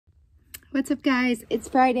What's up, guys? It's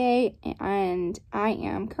Friday and I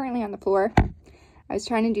am currently on the floor. I was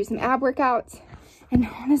trying to do some ab workouts and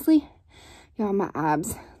honestly, y'all, my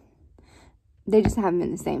abs, they just haven't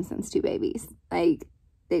been the same since two babies. Like,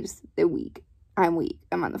 they're weak. I'm weak.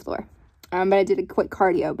 I'm on the floor. But I did a quick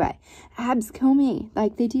cardio, but abs kill me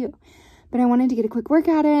like they do. But I wanted to get a quick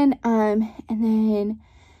workout in, and then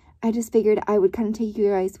I just figured I would kind of take you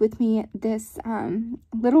guys with me this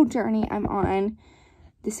little journey I'm on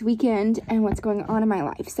this weekend and what's going on in my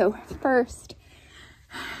life. So first,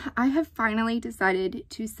 I have finally decided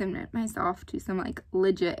to submit myself to some like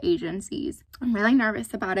legit agencies. I'm really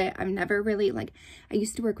nervous about it. I've never really I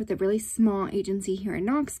used to work with a really small agency here in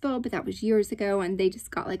Knoxville, but that was years ago and they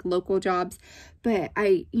just got like local jobs. But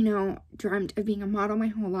I, dreamt of being a model my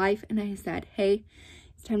whole life, and I said, hey,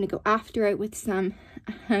 it's time to go after it with some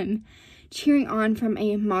cheering on from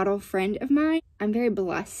a model friend of mine. I'm very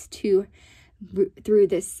blessed to, through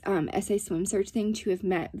this SA Swim Search thing, to have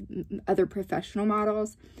met other professional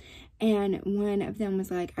models, and one of them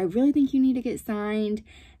was like, I really think you need to get signed.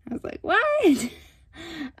 I was like, what?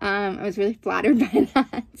 I was really flattered by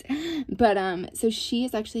that. But so she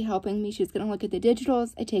is actually helping me. She's gonna look at the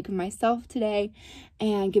digitals I take of myself today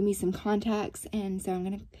and give me some contacts, and so I'm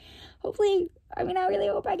gonna hopefully, I really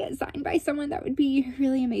hope I get signed by someone. That would be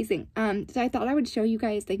really amazing. So I thought I would show you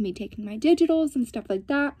guys like me taking my digitals and stuff like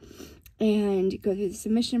that, and go through the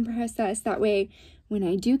submission process. That way, when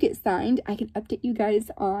I do get signed, I can update you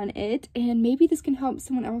guys on it, and maybe this can help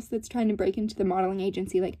someone else that's trying to break into the modeling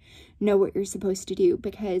agency, like, know what you're supposed to do,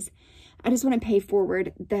 because I just want to pay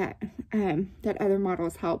forward that that other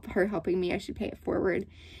models are helping me. I should pay it forward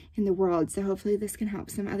in the world. So hopefully this can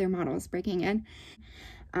help some other models breaking in.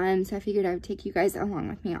 So I figured I would take you guys along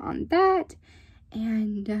with me on that,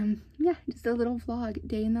 and yeah, just a little vlog,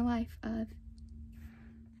 day in the life of.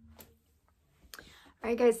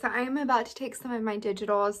 Alright guys, so I am about to take some of my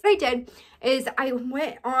digitals. What I did is I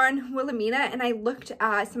went on Wilhelmina and I looked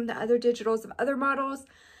at some of the other digitals of other models.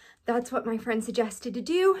 That's what my friend suggested to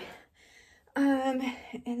do. And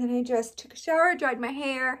then I just took a shower, dried my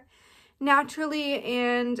hair naturally,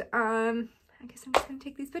 and I guess I'm just gonna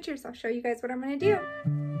take these pictures. I'll show you guys what I'm gonna do.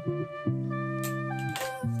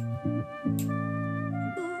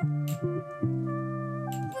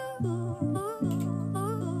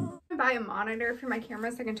 Buy a monitor for my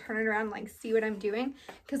camera so I can turn it around and like see what I'm doing,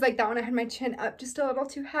 because like that one I had my chin up just a little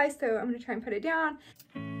too high, so I'm gonna try and put it down.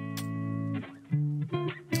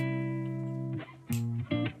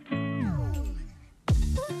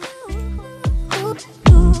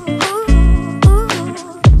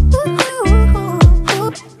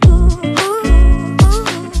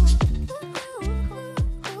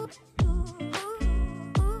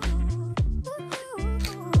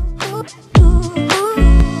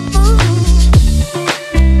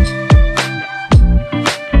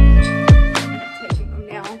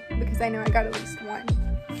 I know I got at least one.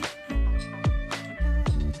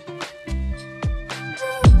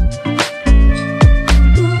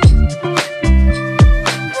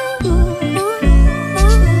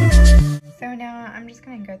 So now I'm just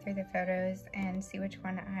gonna go through the photos and see which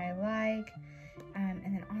one I like. And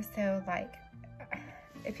then also, like,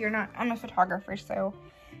 if you're not, I'm a photographer, so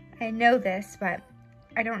I know this, but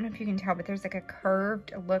I don't know if you can tell, but there's like a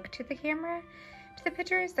curved look to the camera, to the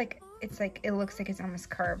pictures. Like, it's like, it looks like it's almost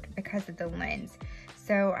curved because of the lens.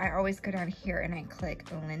 So I always go down here and I click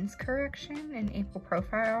lens correction in April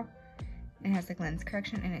profile. It has like lens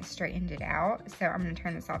correction and it straightened it out. So I'm gonna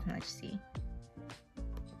turn this off and let you see.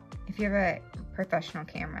 If you have a professional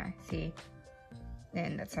camera, see,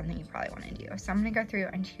 then that's something you probably wanna do. So I'm gonna go through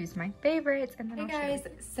and choose my favorites, and then I'll show you. Hey guys,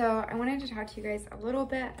 so I wanted to talk to you guys a little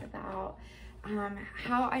bit about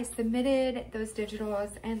how I submitted those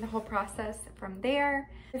digitals and the whole process from there.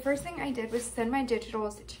 The first thing I did was send my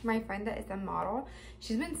digitals to my friend that is a model.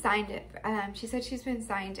 She's been signed, she said she's been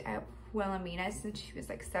signed at Wilhelmina since she was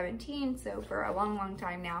like 17, so for a long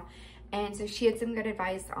time now. And so she had some good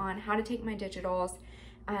advice on how to take my digitals.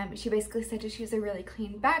 She basically said that she has a really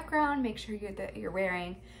clean background, make sure you're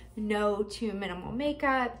wearing no to minimal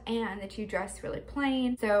makeup, and that you dress really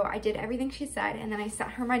plain. So I did everything she said, and then I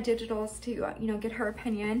sent her my digitals to get her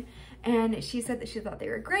opinion, and she said that she thought they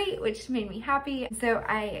were great, which made me happy. So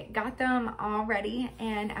I got them all ready,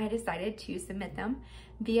 and I decided to submit them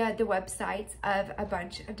via the websites of a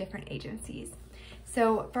bunch of different agencies.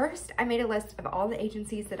 So first, I made a list of all the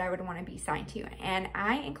agencies that I would want to be signed to, and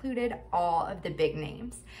I included all of the big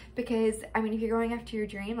names, because if you're going after your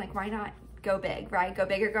dream, like, why not go big, right? Go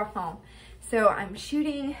big or go home. So I'm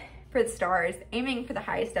shooting for the stars, aiming for the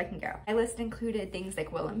highest I can go. My list included things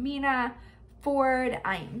like Wilhelmina, Ford,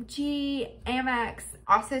 IMG, Amex,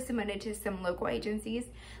 also submitted to some local agencies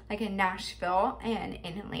like in Nashville and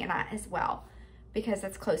in Atlanta as well, because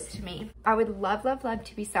that's close to me. I would love, love, love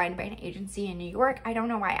to be signed by an agency in New York. I don't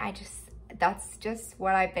know why, that's just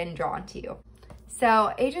what I've been drawn to.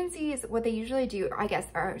 So agencies, what they usually do, I guess,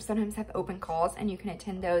 are sometimes have open calls and you can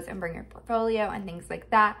attend those and bring your portfolio and things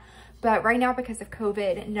like that. But right now, because of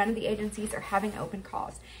COVID, none of the agencies are having open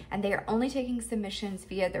calls and they are only taking submissions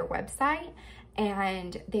via their website,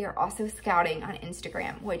 and they are also scouting on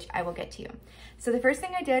Instagram, which I will get to. So the first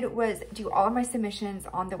thing I did was do all of my submissions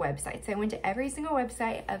on the website. So I went to every single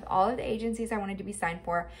website of all of the agencies I wanted to be signed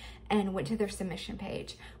for and went to their submission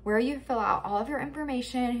page, where you fill out all of your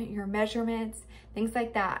information, your measurements, things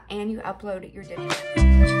like that, and you upload your digital.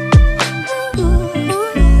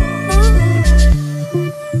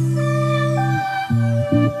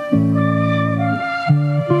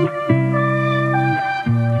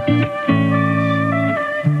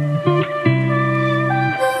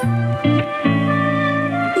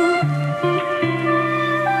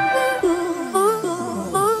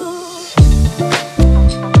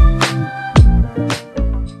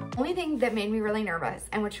 That made me really nervous,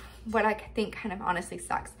 and what I think kind of honestly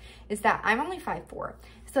sucks, is that I'm only 5'4".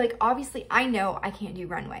 So like, obviously I know I can't do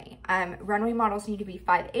runway. Runway models need to be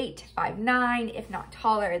 5'8" to 5'9", if not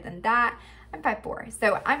taller than that. I'm 5'4",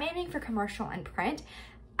 so I'm aiming for commercial and print.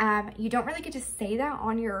 You don't really get to say that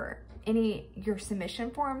on your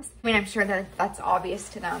submission forms. I mean, I'm sure that that's obvious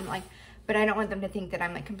to them, like, but I don't want them to think that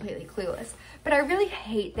I'm like completely clueless. But I really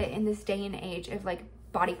hate that in this day and age of like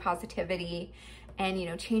body positivity and, you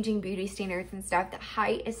know, changing beauty standards and stuff, that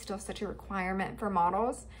height is still such a requirement for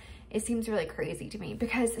models. It seems really crazy to me,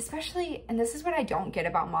 because especially, and this is what I don't get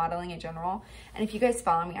about modeling in general, and if you guys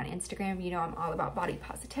follow me on Instagram, you know I'm all about body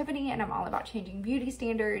positivity and I'm all about changing beauty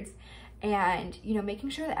standards and, you know, making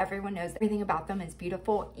sure that everyone knows everything about them is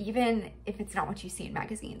beautiful, even if it's not what you see in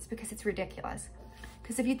magazines, because it's ridiculous.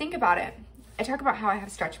 Because if you think about it, I talk about how I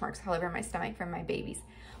have stretch marks all over my stomach from my babies.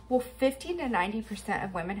 Well, 50 to 90%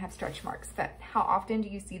 of women have stretch marks, but how often do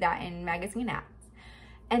you see that in magazine ads?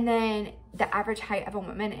 And then the average height of a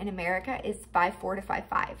woman in America is 5'4" to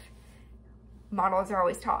 5'5". Models are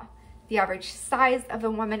always tall. The average size of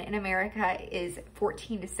a woman in America is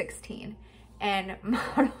 14 to 16, and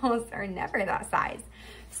models are never that size.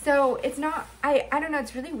 So it's not, I don't know,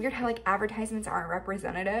 it's really weird how like advertisements aren't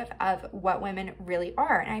representative of what women really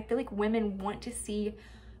are. And I feel like women want to see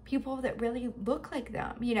people that really look like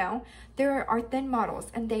them, you know? There are thin models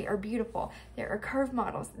and they are beautiful. There are curved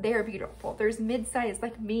models, they are beautiful. There's mid-size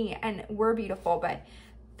like me and we're beautiful, but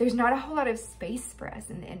there's not a whole lot of space for us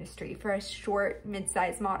in the industry for us short,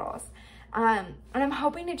 mid-size models. And I'm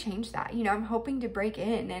hoping to change that, you know? I'm hoping to break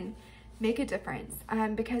in and make a difference,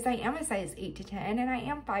 because I am a size 8 to 10 and I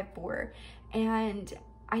am 5'4", and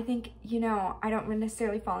I think, you know, I don't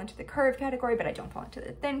necessarily fall into the curve category, but I don't fall into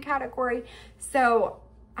the thin category. So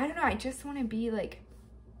I don't know, I just want to be like,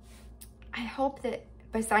 I hope that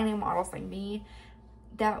by signing models like me,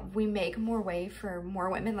 that we make more way for more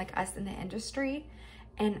women like us in the industry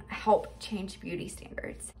and help change beauty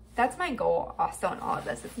standards. That's my goal also in all of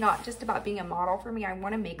this. It's not just about being a model for me. I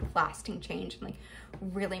want to make lasting change and like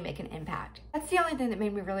really make an impact. That's the only thing that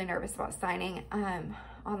made me really nervous about signing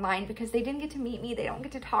online, because they didn't get to meet me. They don't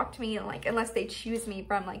get to talk to me, and like, unless they choose me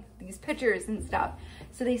from like these pictures and stuff.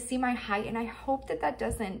 So they see my height, and I hope that that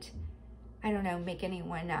doesn't, I don't know, make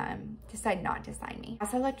anyone decide not to sign me. I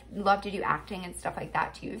also love to do acting and stuff like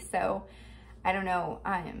that too. So I don't know,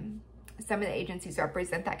 some of the agencies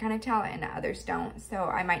represent that kind of talent and others don't. So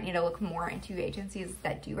I might need to look more into agencies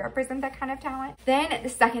that do represent that kind of talent. Then the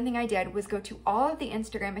second thing I did was go to all of the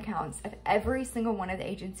Instagram accounts of every single one of the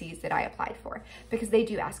agencies that I applied for, because they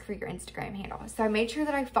do ask for your Instagram handle. So I made sure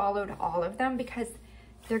that I followed all of them, because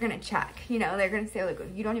they're gonna check, you know, they're gonna say like,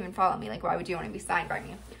 you don't even follow me, like why would you want to be signed by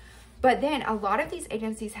me? But then a lot of these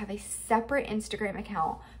agencies have a separate Instagram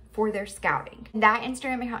account for their scouting. That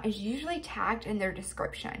Instagram account is usually tagged in their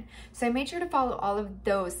description. So I made sure to follow all of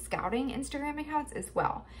those scouting Instagram accounts as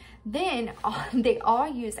well. Then they all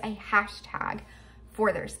use a hashtag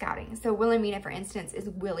for their scouting. So Wilhelmina, for instance, is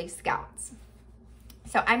Willie Scouts.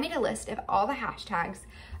 So I made a list of all the hashtags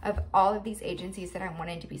of all of these agencies that I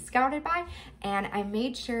wanted to be scouted by, and I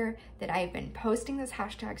made sure that I've been posting those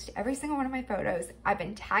hashtags to every single one of my photos. I've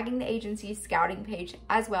been tagging the agency's scouting page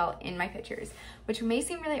as well in my pictures, which may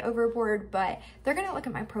seem really overboard, but they're gonna look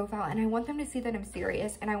at my profile and I want them to see that I'm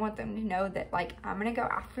serious, and I want them to know that like I'm gonna go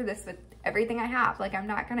after this with everything I have. Like I'm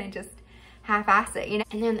not gonna just half-ass it, you know?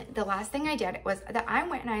 And then the last thing I did was that I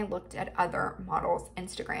went and I looked at other models'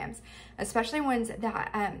 Instagrams, especially ones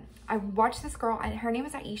that, I watched this girl, her name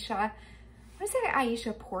is Aisha. I want to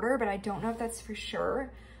say Aisha Porter, but I don't know if that's for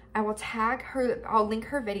sure. I will tag her, I'll link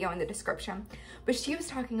her video in the description. But she was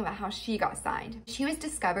talking about how she got signed. She was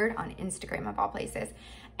discovered on Instagram of all places.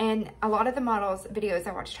 And a lot of the models' videos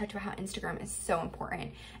I watched talked about how Instagram is so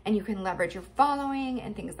important. And you can leverage your following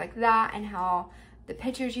and things like that, and how the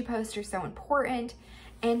pictures you post are so important.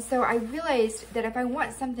 And so I realized that if I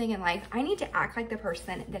want something in life, I need to act like the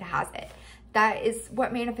person that has it. That is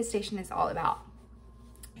what manifestation is all about.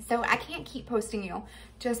 So I can't keep posting you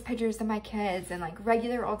just pictures of my kids and like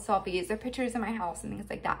regular old selfies or pictures of my house and things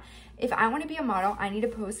like that. If I want to be a model, I need to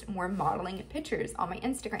post more modeling pictures on my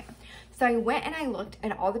Instagram. So I went and I looked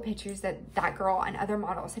at all the pictures that that girl and other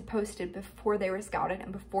models had posted before they were scouted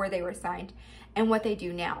and before they were signed, and what they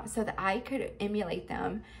do now, so that I could emulate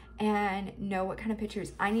them and know what kind of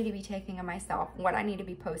pictures I need to be taking of myself, what I need to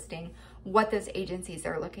be posting, what those agencies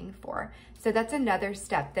are looking for. So that's another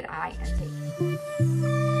step that I am taking.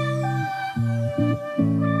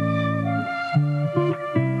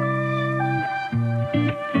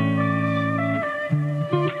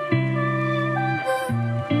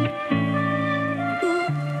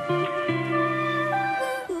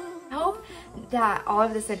 That all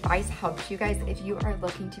of this advice helps you guys if you are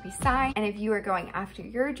looking to be signed and if you are going after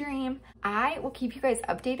your dream. I will keep you guys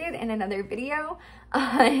updated in another video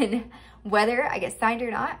on whether I get signed or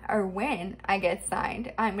not, or when I get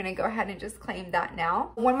signed. I'm gonna go ahead and just claim that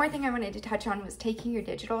now. One more thing I wanted to touch on was taking your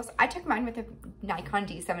digitals. I took mine with a Nikon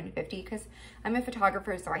D750 because I'm a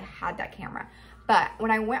photographer, so I had that camera. But when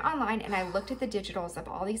I went online and I looked at the digitals of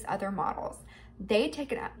all these other models, they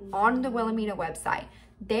take it on the Wilhelmina website.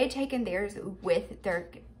 They had taken theirs with their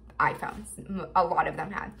iPhones. A lot of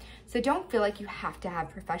them had. So don't feel like you have to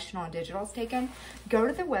have professional digitals taken. Go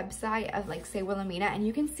to the website of, like, say, Wilhelmina, and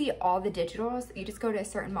you can see all the digitals. You just go to a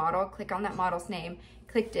certain model, click on that model's name,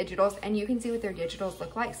 click digitals, and you can see what their digitals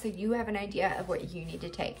look like, so you have an idea of what you need to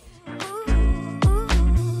take.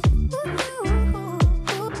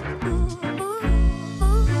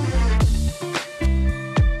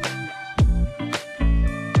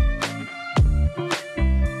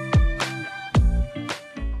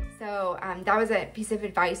 That was a piece of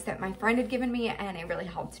advice that my friend had given me, and it really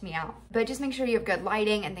helped me out. But just make sure you have good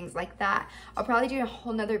lighting and things like that. I'll probably do a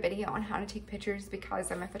whole nother video on how to take pictures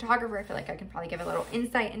because I'm a photographer. I feel like I can probably give a little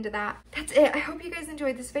insight into that. That's it. I hope you guys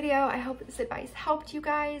enjoyed this video. I hope this advice helped you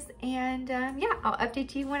guys. And yeah, I'll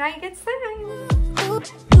update you when I get signed.